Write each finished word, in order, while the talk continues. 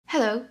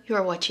Hello,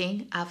 you're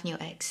watching Avenue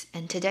X,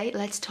 and today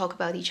let's talk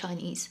about the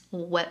Chinese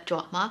web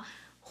drama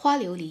花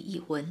柳里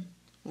一文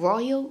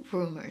Royal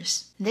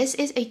Rumors. This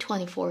is a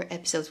 24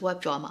 episodes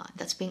web drama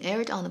that's being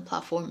aired on the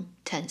platform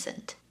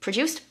Tencent.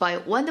 Produced by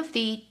one of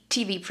the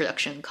TV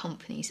production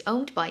companies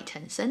owned by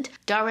Tencent,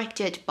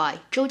 directed by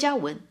Zhou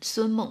Jiawen,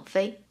 Sun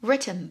Mengfei,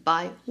 written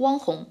by Wang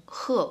Hong,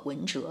 He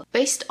Wenzhe,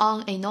 based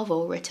on a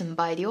novel written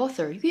by the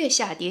author Yue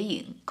Xia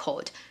Dieying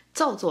called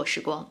造作时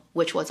光,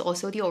 which was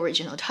also the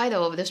original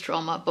title of this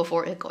drama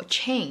before it got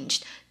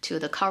changed to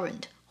the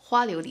current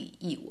花柳里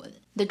一文.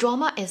 The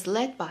drama is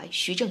led by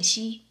Xu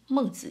Zhengxi,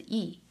 Meng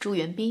Ziyi, Zhu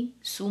Yuanbing,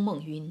 Su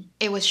Mengyun.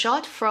 It was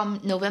shot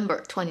from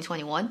November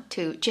 2021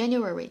 to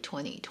January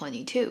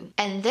 2022,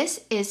 and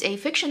this is a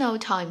fictional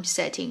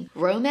time-setting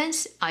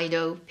romance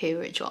idol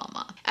period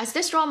drama. As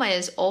this drama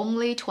is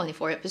only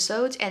 24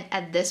 episodes, and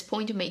at this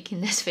point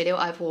making this video,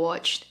 I've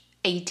watched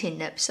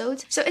 18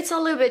 episodes, so it's a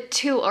little bit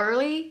too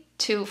early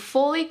to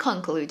fully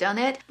conclude on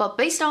it, but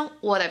based on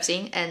what I've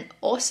seen and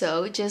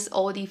also just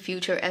all the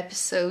future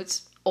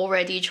episodes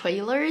already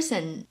trailers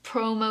and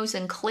promos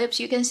and clips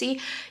you can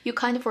see, you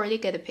kind of already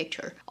get a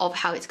picture of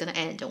how it's gonna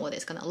end and what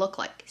it's gonna look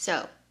like.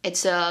 So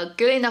it's a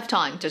good enough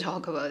time to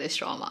talk about this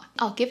drama.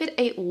 I'll give it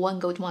a 1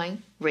 gold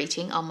mine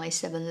rating on my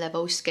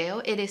 7-level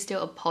scale. It is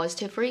still a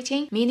positive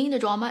rating, meaning the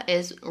drama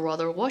is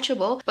rather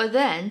watchable, but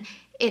then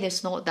it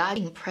is not that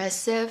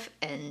impressive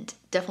and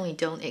definitely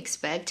don't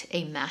expect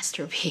a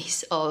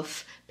masterpiece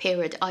of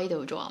period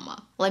idol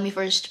drama. Let me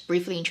first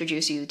briefly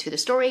introduce you to the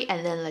story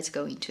and then let's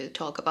go into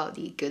talk about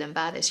the good and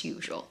bad as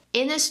usual.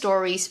 In the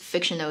story's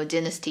fictional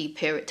dynasty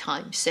period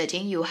time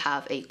setting, you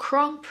have a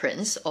crown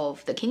prince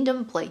of the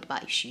kingdom played by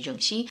Xu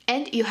Zhengxi,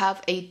 and you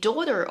have a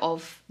daughter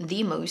of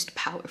the most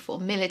powerful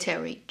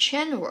military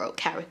general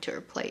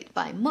character played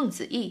by Meng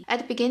Ziyi. At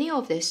the beginning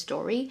of this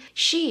story,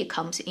 she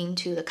comes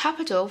into the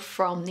capital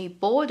from the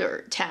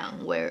border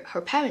town where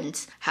her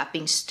parents have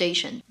been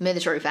stationed,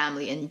 military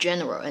family in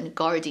general, and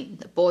guarding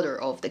the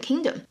border of the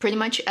kingdom, pretty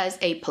much as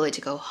a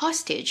political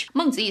hostage.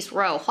 Meng Ziyi's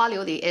royal Hua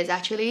Liuli is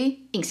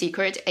actually, in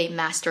secret, a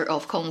master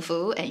of Kung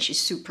Fu, and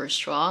she's super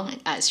strong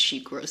as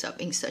she grows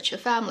up in such a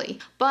family.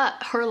 But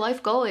her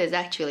life goal is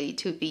actually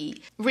to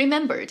be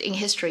remembered in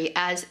history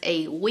as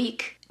a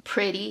weak,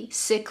 pretty,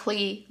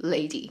 sickly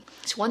lady.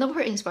 It's one of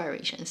her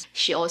inspirations.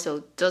 She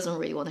also doesn't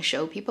really want to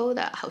show people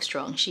that how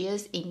strong she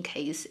is in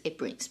case it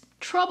brings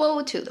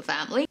trouble to the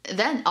family.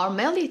 Then our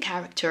male lead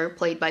character,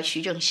 played by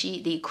Xu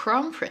Zhengxi, the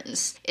crown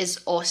prince,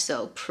 is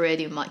also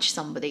pretty much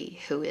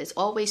somebody who is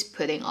always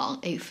putting on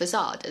a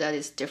facade that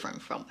is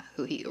different from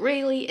who he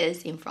really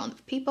is in front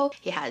of people.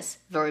 He has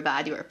very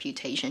bad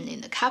reputation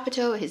in the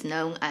capital. He's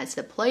known as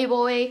the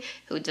playboy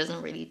who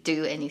doesn't really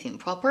do anything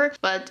proper,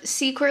 but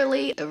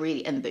secretly a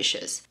really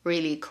ambitious,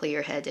 really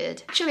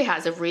clear-headed, actually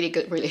has a really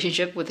good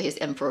relationship with his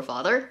emperor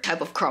father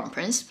type of crown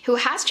prince who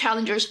has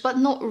challengers but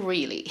not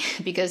really,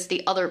 because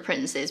the other prince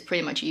is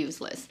pretty much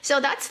useless. So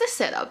that's the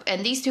setup,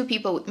 and these two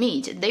people would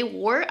meet. They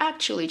were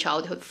actually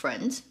childhood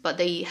friends, but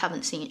they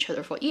haven't seen each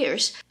other for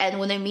years, and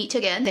when they meet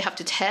again, they have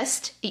to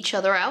test each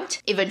other out.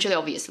 Eventually,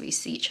 obviously,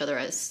 see each other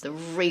as the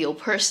real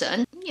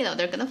person. You know,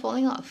 they're gonna fall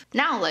in love.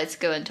 Now let's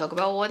go and talk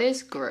about what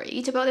is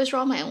great about this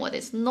drama and what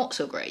is not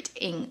so great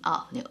in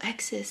Avenue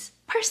X's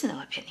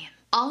personal opinion.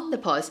 On the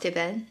positive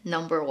end,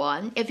 number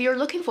 1, if you're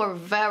looking for a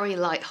very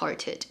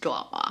light-hearted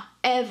drama,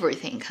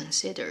 everything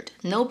considered,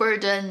 no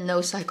burden,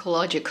 no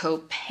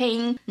psychological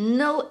pain,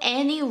 no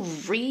any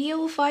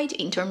real fight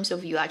in terms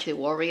of you actually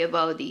worry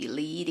about the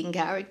leading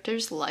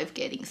character's life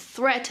getting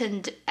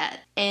threatened at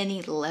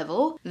any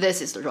level,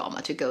 this is the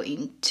drama to go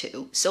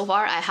into. So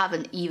far, I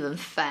haven't even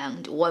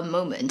found one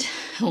moment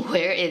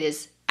where it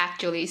is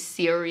actually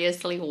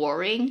seriously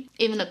worrying.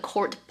 Even the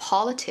court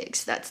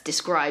politics that's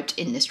described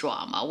in this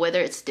drama, whether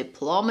it's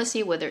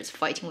diplomacy, whether it's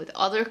fighting with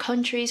other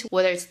countries,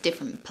 whether it's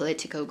different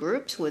political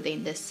groups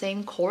within the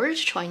same court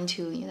trying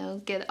to, you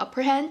know, get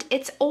upper hand,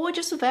 it's all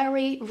just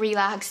very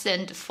relaxed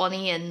and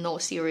funny and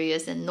not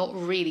serious and not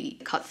really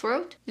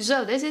cutthroat.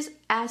 So this is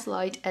as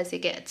light as it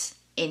gets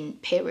in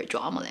period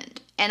drama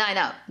land. And I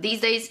know, these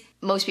days,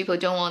 most people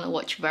don't want to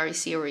watch very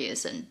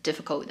serious and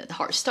difficult and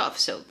hard stuff,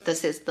 so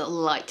this is the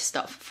light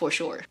stuff for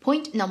sure.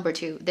 Point number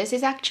 2, this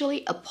is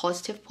actually a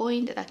positive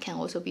point that can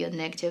also be a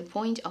negative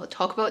point. I'll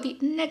talk about the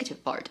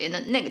negative part in the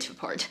negative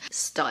part,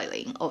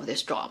 styling of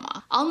this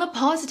drama. On the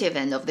positive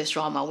end of this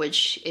drama,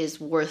 which is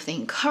worth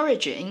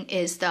encouraging,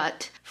 is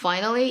that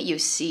finally you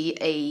see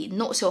a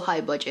not so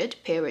high budget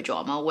period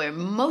drama where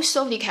most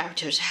of the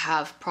characters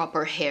have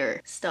proper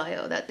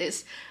hairstyle that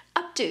is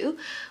updo,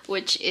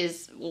 which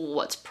is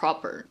what's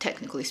proper,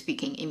 technically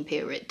speaking, in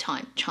period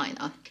time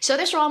China. So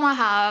this drama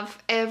have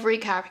every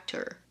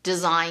character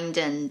designed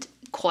and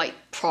quite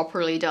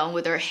properly done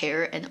with their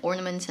hair and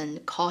ornaments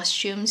and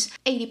costumes,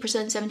 80%,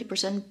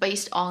 70%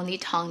 based on the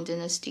Tang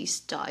Dynasty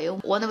style.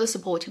 One of the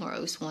supporting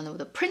roles, one of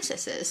the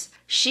princesses,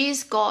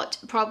 she's got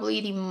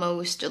probably the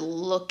most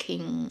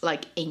looking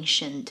like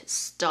ancient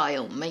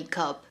style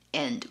makeup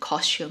and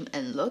costume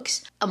and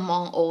looks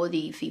among all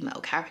the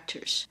female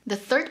characters. The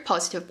third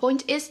positive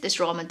point is this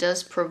drama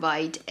does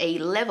provide a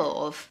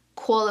level of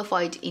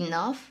qualified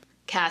enough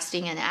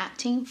casting and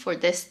acting for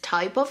this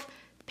type of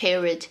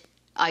period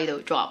idol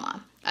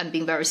drama. I'm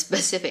being very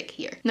specific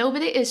here.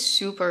 Nobody is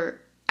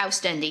super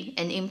outstanding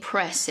and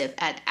impressive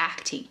at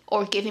acting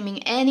or giving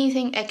me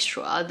anything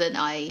extra than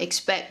I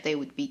expect they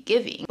would be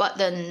giving. But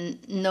then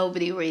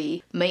nobody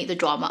really made the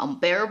drama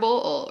unbearable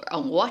or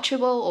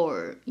unwatchable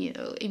or,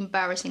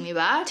 embarrassingly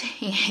bad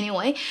in any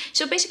way.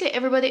 So basically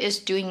everybody is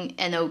doing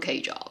an okay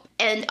job.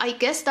 And I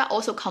guess that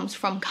also comes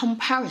from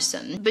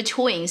comparison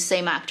between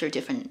same actor,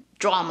 different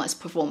dramas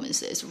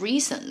performances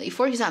recently.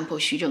 For example,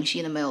 Xu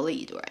Zhengxi, the male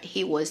lead, right?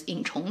 He was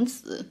in 虫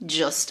子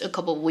just a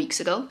couple of weeks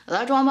ago.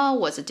 That drama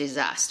was a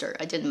disaster.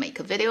 I didn't make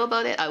a video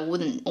about it. I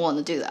wouldn't want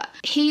to do that.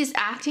 His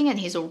acting and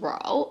his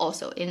role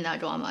also in that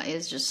drama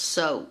is just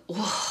so...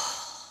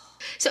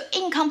 So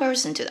in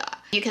comparison to that,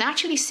 you can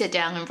actually sit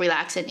down and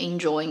relax and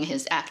enjoying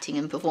his acting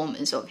and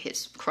performance of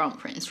his Crown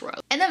Prince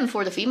role. And then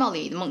for the female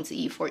lead, Meng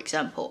Ziyi, for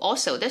example,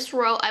 also this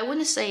role I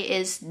wouldn't say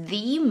is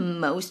the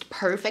most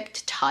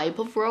perfect type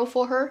of role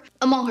for her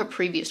among her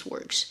previous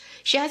works.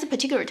 She has a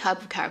particular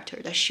type of character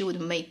that she would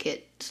make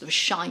it sort of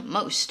shine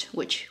most,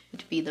 which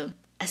would be the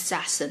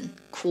assassin,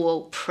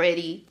 cool,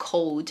 pretty,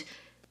 cold,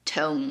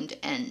 toned,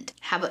 and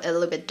have a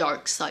little bit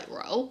dark side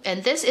role.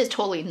 And this is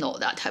totally not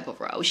that type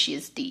of role. She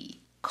is the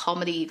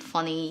comedy,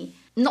 funny,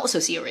 not so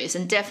serious,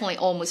 and definitely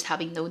almost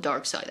having no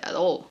dark side at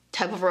all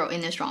type of role in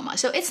this drama.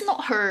 So it's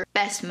not her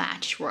best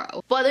match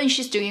role, but then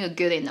she's doing a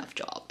good enough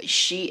job.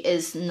 She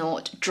is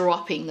not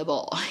dropping the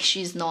ball.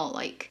 She's not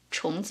like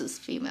虫子's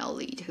female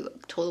lead who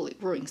totally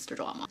ruins the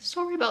drama.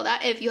 Sorry about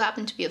that if you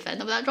happen to be a fan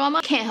of that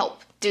drama. Can't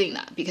help doing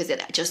that because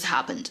it just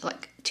happened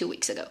like 2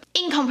 weeks ago.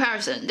 In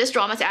comparison, this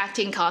drama's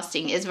acting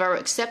casting is very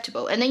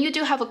acceptable, and then you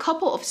do have a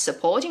couple of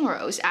supporting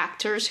roles,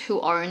 actors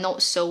who are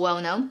not so well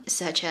known,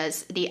 such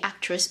as the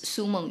actress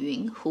Su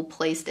Mengyun, who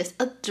plays this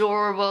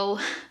adorable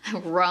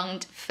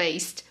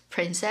round-faced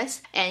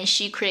princess, and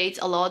she creates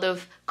a lot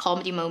of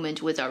comedy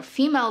moment with our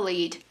female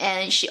lead,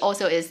 and she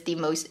also is the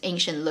most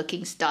ancient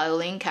looking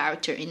styling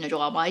character in the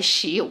drama.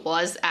 She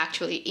was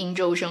actually in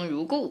周生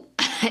如故.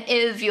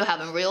 If you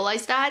haven't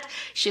realized that,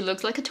 she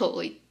looks like a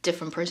totally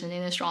different person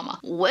in this drama.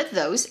 With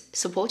those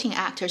supporting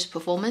actors'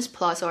 performance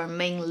plus our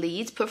main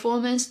lead's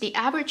performance, the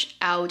average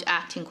out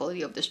acting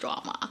quality of this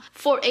drama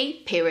for a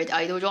period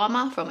idol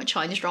drama from a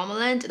Chinese drama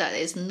land that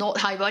is not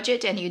high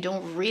budget and you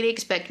don't really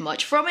expect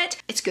much from it,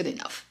 it's good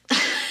enough.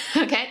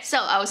 Okay, so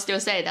I would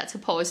still say that's a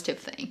positive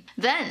thing.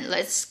 Then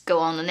let's go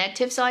on the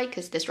negative side,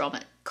 because this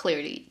drama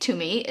clearly to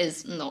me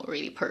is not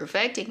really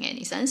perfect in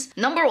any sense.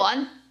 Number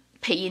 1,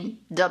 pay-in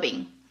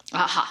dubbing.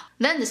 Aha.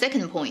 Then the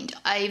second point,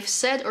 I've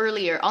said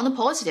earlier, on the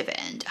positive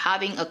end,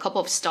 having a couple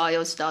of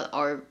styles that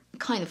are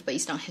kind of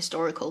based on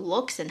historical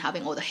looks and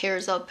having all the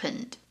hairs up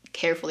and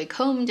carefully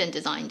combed and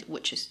designed,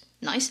 which is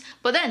nice.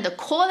 But then the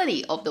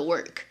quality of the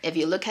work, if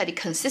you look at the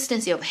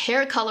consistency of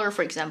hair color,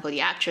 for example,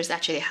 the actress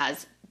actually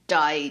has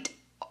dyed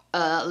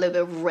a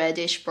little bit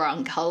reddish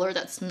brown color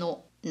that's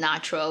not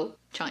natural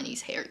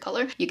Chinese hair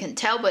color. You can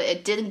tell, but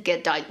it didn't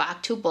get dyed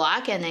back to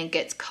black and then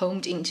gets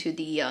combed into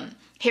the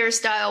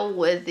hairstyle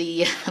with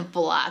the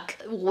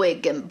black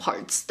wig and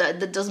parts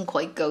that doesn't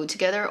quite go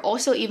together.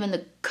 Also, even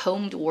the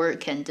combed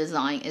work and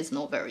design is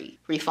not very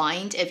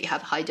refined. If you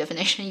have high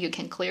definition, you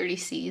can clearly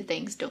see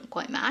things don't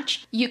quite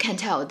match. You can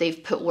tell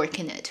they've put work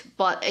in it,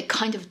 but it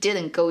kind of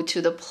didn't go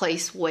to the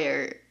place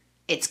where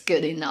it's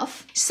good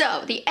enough.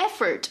 So the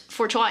effort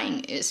for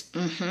trying is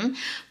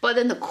but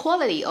then the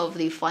quality of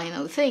the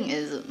final thing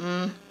is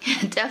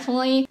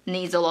definitely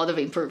needs a lot of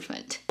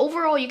improvement.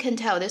 Overall, you can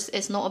tell this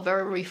is not a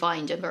very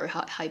refined and very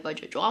high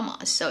budget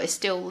drama, so it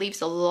still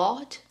leaves a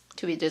lot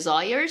to be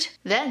desired.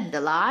 Then the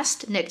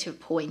last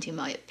negative point, in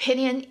my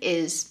opinion,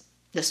 is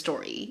the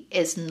story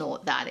is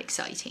not that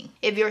exciting.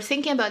 If you're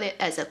thinking about it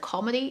as a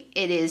comedy,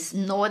 it is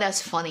not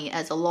as funny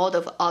as a lot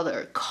of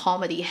other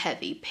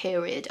comedy-heavy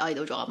period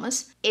idol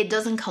dramas. It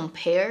doesn't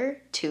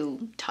compare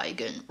to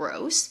Tiger and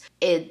Rose.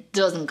 It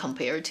doesn't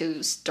compare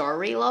to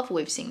Starry Love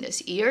we've seen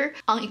this year.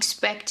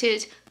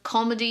 Unexpected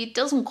comedy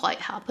doesn't quite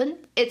happen.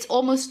 It's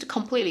almost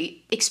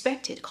completely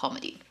expected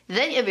comedy.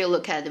 Then if you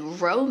look at the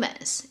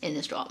romance in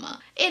this drama,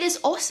 it is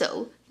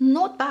also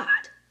not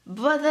bad.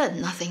 But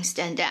then nothing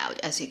stands out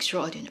as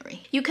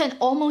extraordinary. You can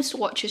almost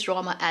watch this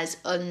drama as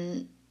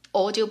an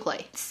audio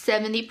play.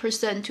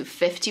 70% to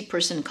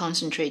 50%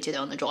 concentrated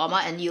on the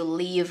drama, and you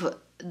leave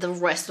the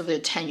rest of the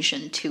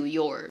attention to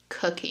your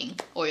cooking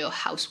or your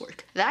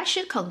housework. That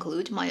should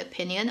conclude my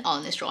opinion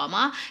on this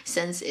drama.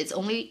 Since it's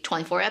only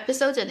 24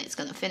 episodes and it's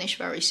gonna finish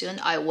very soon,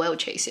 I will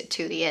chase it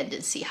to the end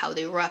and see how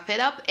they wrap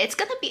it up. It's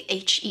gonna be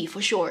HE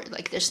for sure.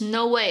 Like, there's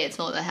no way it's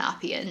not a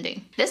happy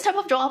ending. This type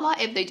of drama,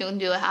 if they don't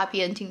do a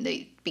happy ending,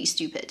 they be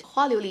stupid.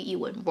 花流里一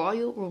文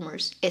Royal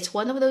Rumors. It's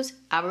one of those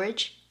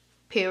average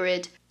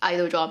period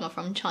idol drama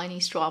from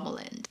Chinese drama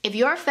land. If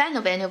you're a fan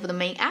of any of the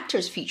main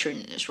actors featured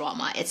in this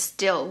drama, it's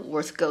still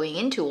worth going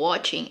into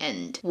watching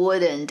and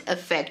wouldn't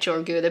affect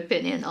your good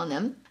opinion on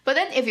them. But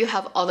then if you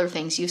have other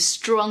things you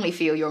strongly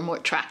feel you're more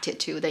attracted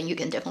to, then you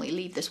can definitely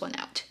leave this one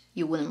out.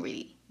 You wouldn't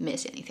really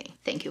miss anything.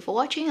 Thank you for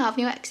watching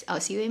Avenue X. I'll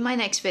see you in my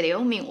next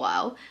video.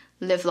 Meanwhile,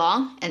 live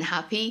long and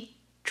happy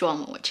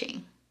drama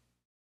watching.